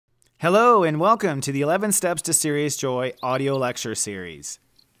Hello and welcome to the 11 Steps to Sirius JoY audio lecture series.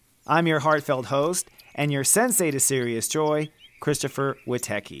 I'm your heartfelt host and your sensei to Sirius JoY, Christopher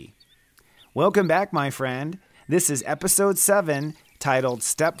Witecki. Welcome back, my friend. This is episode 7, titled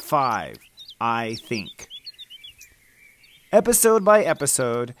Step 5, I Think. Episode by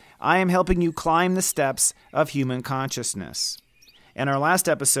episode, I am helping you climb the steps of human consciousness. In our last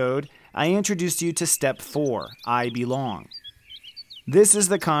episode, I introduced you to Step 4, I Belong. This is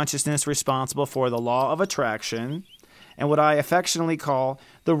the consciousness responsible for the law of attraction and what I affectionately call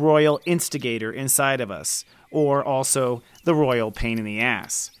the royal instigator inside of us, or also the royal pain in the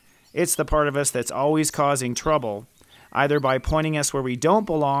ass. It's the part of us that's always causing trouble, either by pointing us where we don't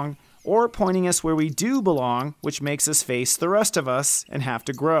belong or pointing us where we do belong, which makes us face the rest of us and have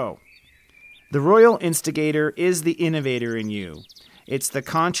to grow. The royal instigator is the innovator in you. It's the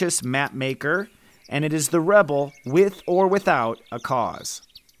conscious map maker, and it is the rebel with or without a cause.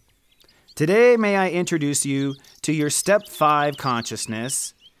 Today, may I introduce you to your Step 5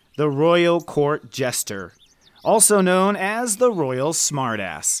 consciousness, the Royal Court Jester, also known as the Royal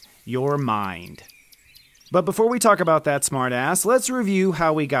Smartass, your mind. But before we talk about that smartass, let's review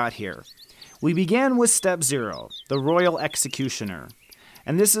how we got here. We began with Step 0, the Royal Executioner,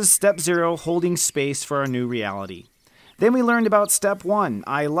 and this is Step 0 holding space for our new reality. Then we learned about Step 1,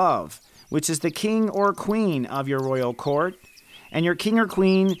 I Love, which is the king or queen of your royal court, and your king or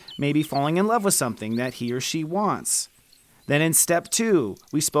queen may be falling in love with something that he or she wants. Then in Step 2,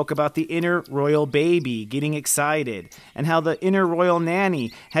 we spoke about the inner royal baby getting excited, and how the inner royal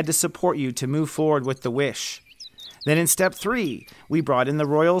nanny had to support you to move forward with the wish. Then in Step 3, we brought in the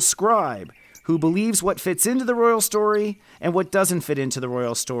royal scribe, who believes what fits into the royal story and what doesn't fit into the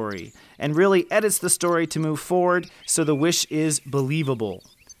royal story, and really edits the story to move forward so the wish is believable.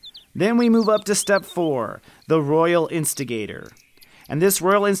 Then we move up to Step 4, the Royal Instigator. And this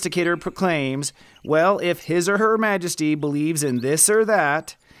Royal Instigator proclaims, well, if His or Her Majesty believes in this or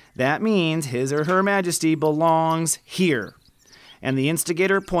that, that means His or Her Majesty belongs here. And the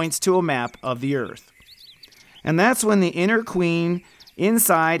instigator points to a map of the earth. And that's when the inner queen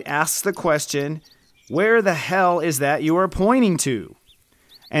inside asks the question, where the hell is that you are pointing to?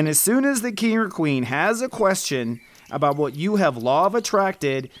 And as soon as the king or queen has a question about what you have law of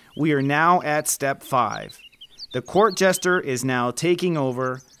attracted, we are now at Step 5. The court jester is now taking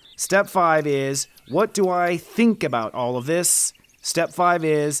over. Step 5 is, what do I think about all of this? Step 5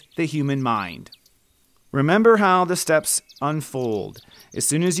 is the human mind. Remember how the steps unfold. As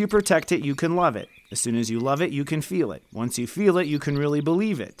soon as you protect it, you can love it. As soon as you love it, you can feel it. Once you feel it, you can really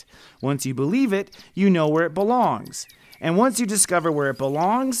believe it. Once you believe it, you know where it belongs. And once you discover where it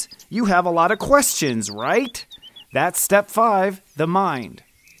belongs, you have a lot of questions, right? That's Step 5, the mind.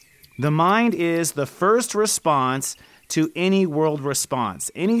 The mind is the first response to any world response.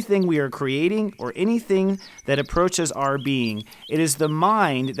 Anything we are creating or anything that approaches our being, it is the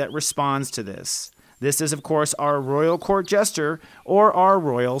mind that responds to this. This is, of course, our royal court jester or our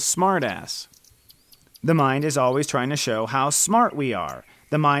royal smartass. The mind is always trying to show how smart we are.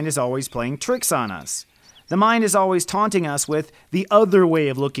 The mind is always playing tricks on us. The mind is always taunting us with the other way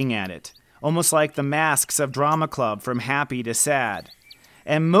of looking at it. Almost like the masks of drama club from happy to sad.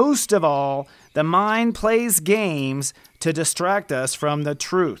 And most of all, the mind plays games to distract us from the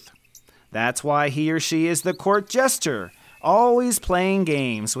truth. That's why he or she is the court jester, always playing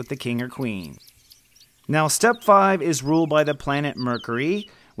games with the king or queen. Now, Step 5 is ruled by the planet Mercury,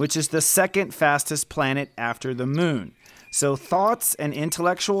 which is the second fastest planet after the moon. So thoughts and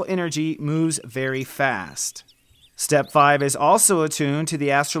intellectual energy moves very fast. Step 5 is also attuned to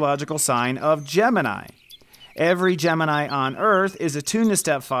the astrological sign of Gemini. Every Gemini on Earth is attuned to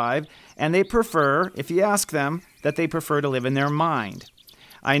Step 5, and they prefer, if you ask them, that they prefer to live in their mind.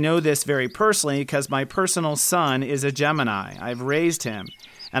 I know this very personally because my personal son is a Gemini. I've raised him,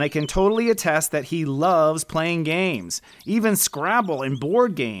 and I can totally attest that he loves playing games, even Scrabble and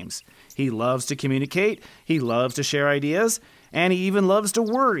board games. He loves to communicate, he loves to share ideas, and he even loves to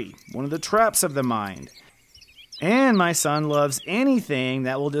worry, one of the traps of the mind. And my son loves anything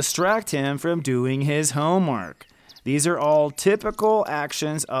that will distract him from doing his homework. These are all typical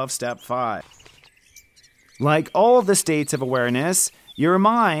actions of Step 5. Like all the states of awareness, your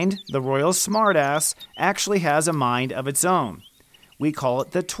mind, the royal smartass, actually has a mind of its own. We call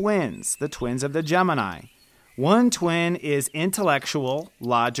it the twins of the Gemini. One twin is intellectual,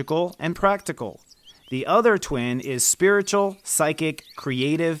 logical, and practical. The other twin is spiritual, psychic,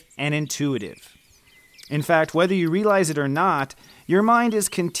 creative, and intuitive. In fact, whether you realize it or not, your mind is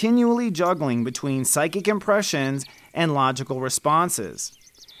continually juggling between psychic impressions and logical responses.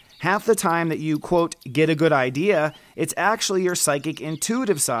 Half the time that you, quote, get a good idea, it's actually your psychic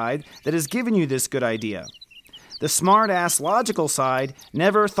intuitive side that has given you this good idea. The smart-ass logical side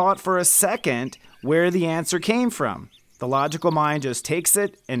never thought for a second where the answer came from. The logical mind just takes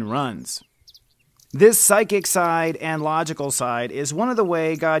it and runs. This psychic side and logical side is one of the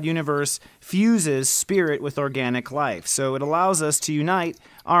way God Universe fuses spirit with organic life. So it allows us to unite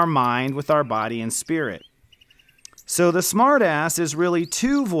our mind with our body and spirit. So the smartass is really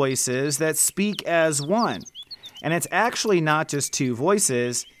two voices that speak as one. And it's actually not just two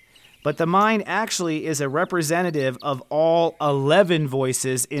voices, but the mind actually is a representative of all 11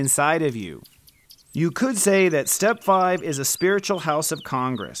 voices inside of you. You could say that Step 5 is a spiritual house of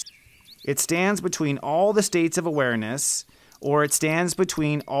Congress. It stands between all the states of awareness, or it stands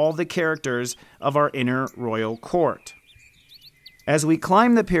between all the characters of our inner royal court. As we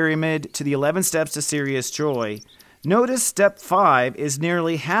climb the pyramid to the 11 steps to Sirius JoY, notice Step 5 is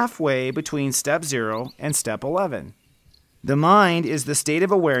nearly halfway between Step 0 and Step 11. The mind is the state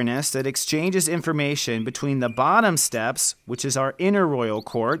of awareness that exchanges information between the bottom steps, which is our inner royal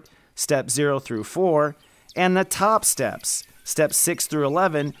court, Steps 0 through 4, and the top steps, Steps 6 through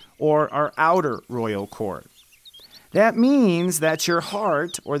 11, or our outer royal court. That means that your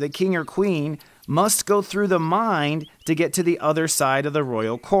heart, or the king or queen, must go through the mind to get to the other side of the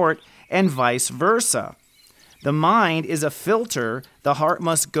royal court, and vice versa. The mind is a filter the heart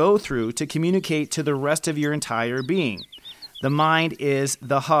must go through to communicate to the rest of your entire being. The mind is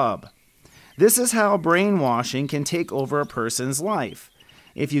the hub. This is how brainwashing can take over a person's life.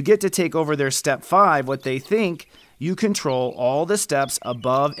 If you get to take over their Step 5, what they think, you control all the steps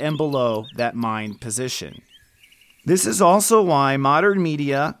above and below that mind position. This is also why modern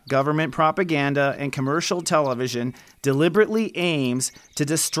media, government propaganda, and commercial television deliberately aims to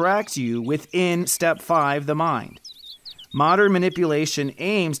distract you within Step 5, the mind. Modern manipulation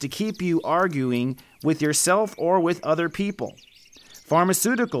aims to keep you arguing with yourself or with other people.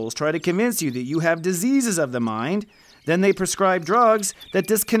 Pharmaceuticals try to convince you that you have diseases of the mind. Then they prescribe drugs that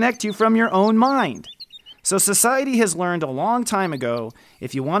disconnect you from your own mind. So society has learned a long time ago,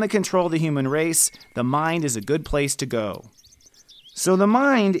 if you want to control the human race, the mind is a good place to go. So the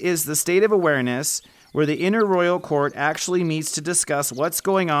mind is the state of awareness where the inner royal court actually meets to discuss what's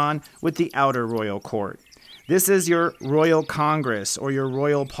going on with the outer royal court. This is your royal congress, or your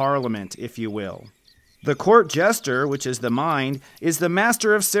royal parliament, if you will. The court jester, which is the mind, is the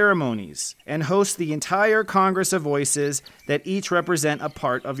master of ceremonies and hosts the entire congress of voices that each represent a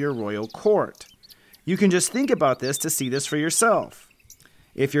part of your royal court. You can just think about this to see this for yourself.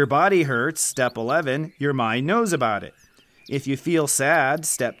 If your body hurts, Step 11, your mind knows about it. If you feel sad,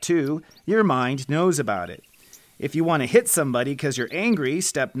 Step 2, your mind knows about it. If you want to hit somebody because you're angry,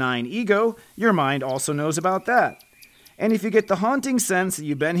 Step 9, ego, your mind also knows about that. And if you get the haunting sense that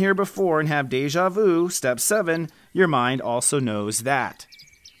you've been here before and have deja vu, Step 7, your mind also knows that.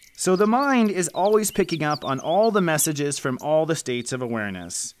 So the mind is always picking up on all the messages from all the states of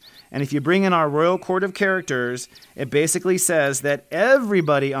awareness. And if you bring in our royal court of characters, it basically says that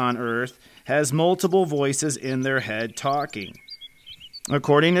everybody on earth has multiple voices in their head talking.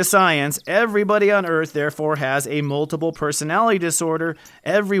 According to science, everybody on earth therefore has a multiple personality disorder.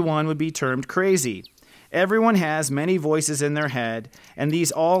 Everyone would be termed crazy. Everyone has many voices in their head, and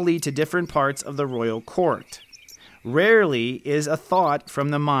these all lead to different parts of the royal court. Rarely is a thought from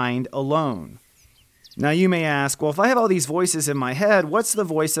the mind alone. Now you may ask, well, if I have all these voices in my head, what's the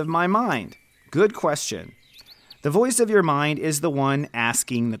voice of my mind? Good question. The voice of your mind is the one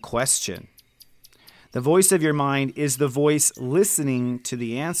asking the question. The voice of your mind is the voice listening to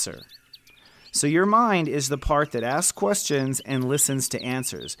the answer. So your mind is the part that asks questions and listens to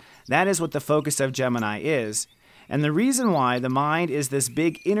answers. That is what the focus of Gemini is. And the reason why the mind is this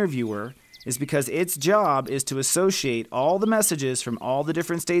big interviewer is because its job is to associate all the messages from all the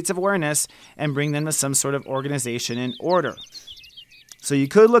different states of awareness and bring them to some sort of organization and order. So you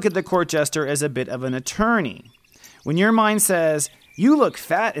could look at the court jester as a bit of an attorney. When your mind says, "You look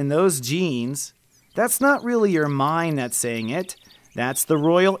fat in those jeans," that's not really your mind that's saying it. That's the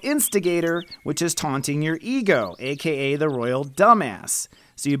royal instigator, which is taunting your ego, aka the royal dumbass.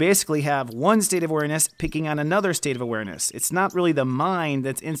 So you basically have one state of awareness picking on another state of awareness. It's not really the mind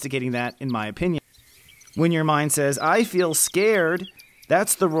that's instigating that, in my opinion. When your mind says, "I feel scared,"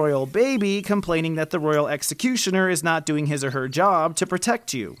 that's the royal baby complaining that the royal executioner is not doing his or her job to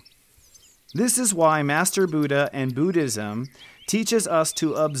protect you. This is why Master Buddha and Buddhism teaches us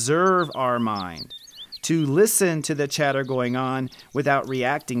to observe our mind, to listen to the chatter going on without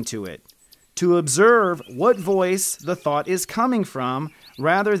reacting to it, to observe what voice the thought is coming from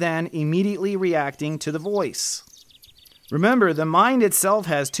rather than immediately reacting to the voice. Remember, the mind itself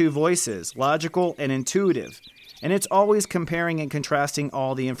has two voices, logical and intuitive, and it's always comparing and contrasting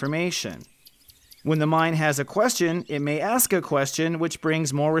all the information. When the mind has a question, it may ask a question which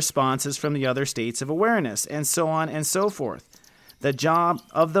brings more responses from the other states of awareness, and so on and so forth. The job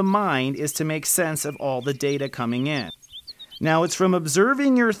of the mind is to make sense of all the data coming in. Now, it's from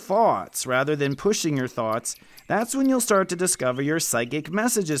observing your thoughts rather than pushing your thoughts, that's when you'll start to discover your psychic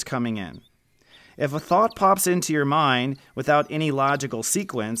messages coming in. If a thought pops into your mind without any logical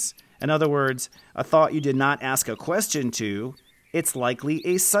sequence, in other words, a thought you did not ask a question to, it's likely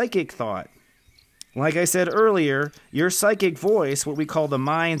a psychic thought. Like I said earlier, your psychic voice, what we call the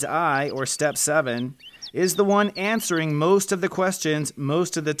mind's eye or step 7, is the one answering most of the questions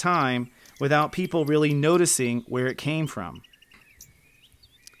most of the time without people really noticing where it came from.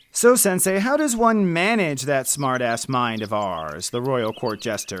 So, Sensei, how does one manage that smart-ass mind of ours, the royal court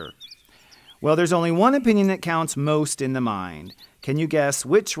jester? Well, there's only one opinion that counts most in the mind. Can you guess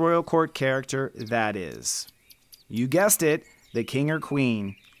which royal court character that is? You guessed it, the king or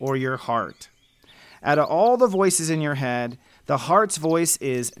queen, or your heart. Out of all the voices in your head, the heart's voice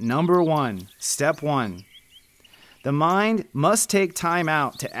is number 1, step 1. The mind must take time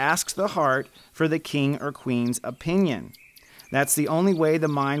out to ask the heart for the king or queen's opinion. That's the only way the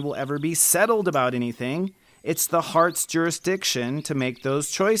mind will ever be settled about anything. It's the heart's jurisdiction to make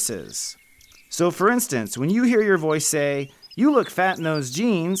those choices. So for instance, when you hear your voice say, "You look fat in those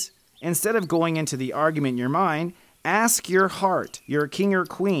jeans," instead of going into the argument in your mind, ask your heart, your king or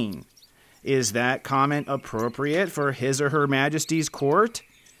queen, is that comment appropriate for His or Her Majesty's court?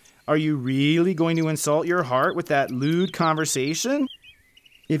 Are you really going to insult your heart with that lewd conversation?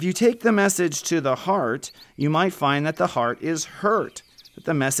 If you take the message to the heart, you might find that the heart is hurt, that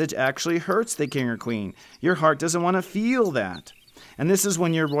the message actually hurts the king or queen. Your heart doesn't want to feel that. And this is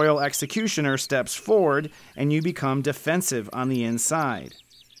when your royal executioner steps forward and you become defensive on the inside.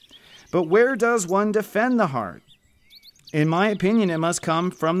 But where does one defend the heart? In my opinion, it must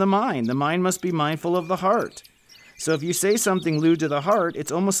come from the mind. The mind must be mindful of the heart. So if you say something lewd to the heart,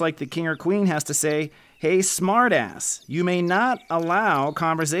 it's almost like the king or queen has to say, "Hey, smartass, you may not allow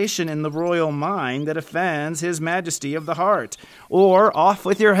conversation in the royal mind that offends His Majesty of the heart, or off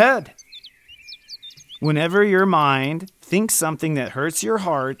with your head." Whenever your mind thinks something that hurts your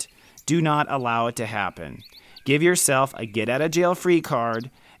heart, do not allow it to happen. Give yourself a get-out-of-jail-free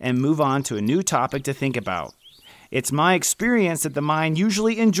card and move on to a new topic to think about. It's my experience that the mind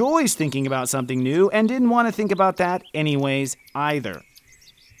usually enjoys thinking about something new and didn't want to think about that anyways either.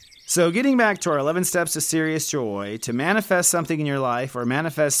 So getting back to our 11 steps to Sirius JoY, to manifest something in your life or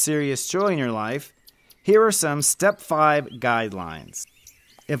manifest Sirius JoY in your life, here are some step 5 guidelines.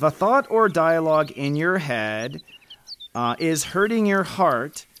 If a thought or dialogue in your head is hurting your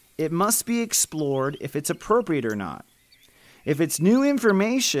heart, it must be explored if it's appropriate or not. If it's new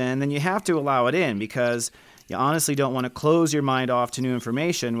information, then you have to allow it in because you honestly don't want to close your mind off to new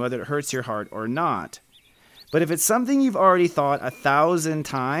information, whether it hurts your heart or not. But if it's something you've already thought 1,000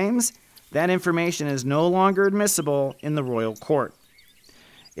 times, that information is no longer admissible in the royal court.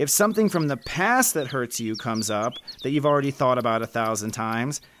 If something from the past that hurts you comes up that you've already thought about 1,000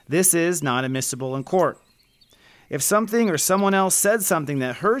 times, this is not admissible in court. If something or someone else said something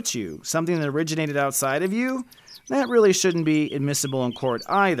that hurts you, something that originated outside of you, that really shouldn't be admissible in court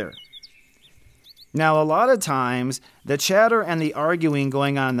either. Now, a lot of times, the chatter and the arguing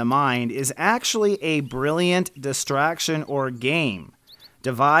going on in the mind is actually a brilliant distraction or game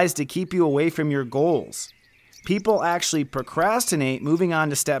devised to keep you away from your goals. People actually procrastinate moving on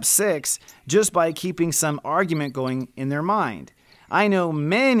to step 6 just by keeping some argument going in their mind. I know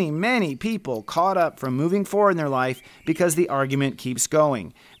many people caught up from moving forward in their life because the argument keeps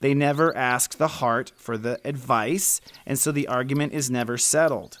going. They never ask the heart for the advice, and so the argument is never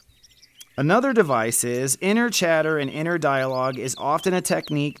settled. Another device is inner chatter and inner dialogue is often a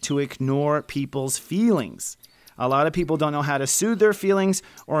technique to ignore people's feelings. A lot of people don't know how to soothe their feelings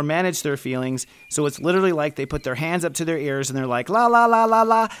or manage their feelings, so it's literally like they put their hands up to their ears and they're like, la, la, la, la,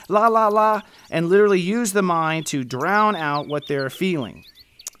 la, la, la, la, and literally use the mind to drown out what they're feeling.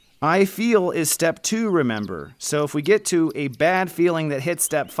 I feel is step 2, remember. So if we get to a bad feeling that hits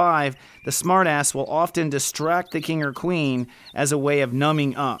step 5, the smartass will often distract the king or queen as a way of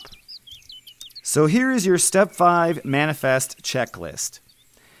numbing up. So here is your step 5 manifest checklist.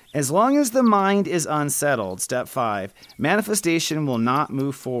 As long as the mind is unsettled, step 5, manifestation will not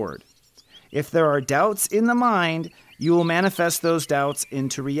move forward. If there are doubts in the mind, you will manifest those doubts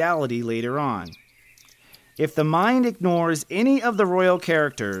into reality later on. If the mind ignores any of the royal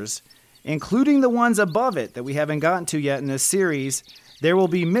characters, including the ones above it that we haven't gotten to yet in this series, there will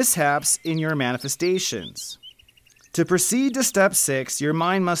be mishaps in your manifestations. To proceed to step 6, your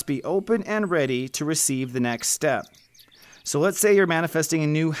mind must be open and ready to receive the next step. So let's say you're manifesting a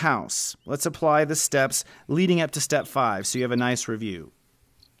new house. Let's apply the steps leading up to step 5 so you have a nice review.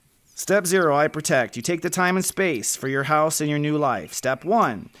 Step 0, I protect. You take the time and space for your house and your new life. Step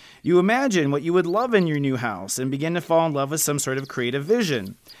 1, you imagine what you would love in your new house and begin to fall in love with some sort of creative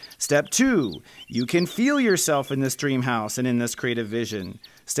vision. Step 2, you can feel yourself in this dream house and in this creative vision.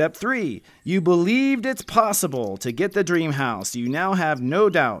 Step 3, you believed it's possible to get the dream house. You now have no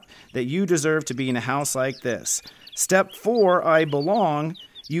doubt that you deserve to be in a house like this. Step 4, I belong.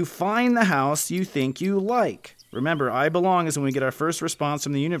 You find the house you think you like. Remember, I belong is when we get our first response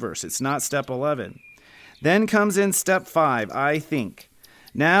from the universe. It's not step 11. Then comes in step 5, I think.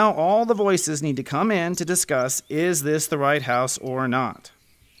 Now all the voices need to come in to discuss, is this the right house or not?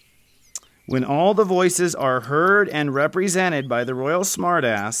 When all the voices are heard and represented by the royal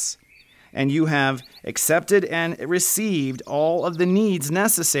smartass, and you have accepted and received all of the needs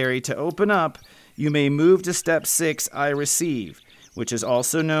necessary to open up, you may move to step 6, I receive, which is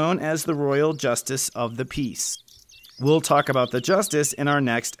also known as the royal justice of the peace. We'll talk about the justice in our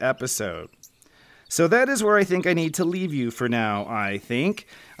next episode. So that is where I think I need to leave you for now, I think.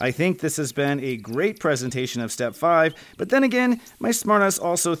 I think this has been a great presentation of Step 5, but then again, my smartass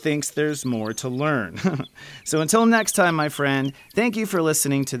also thinks there's more to learn. So until next time, my friend, thank you for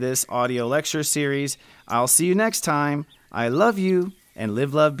listening to this audio lecture series. I'll see you next time. I love you, and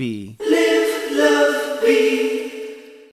live, love, be. Live, love, be.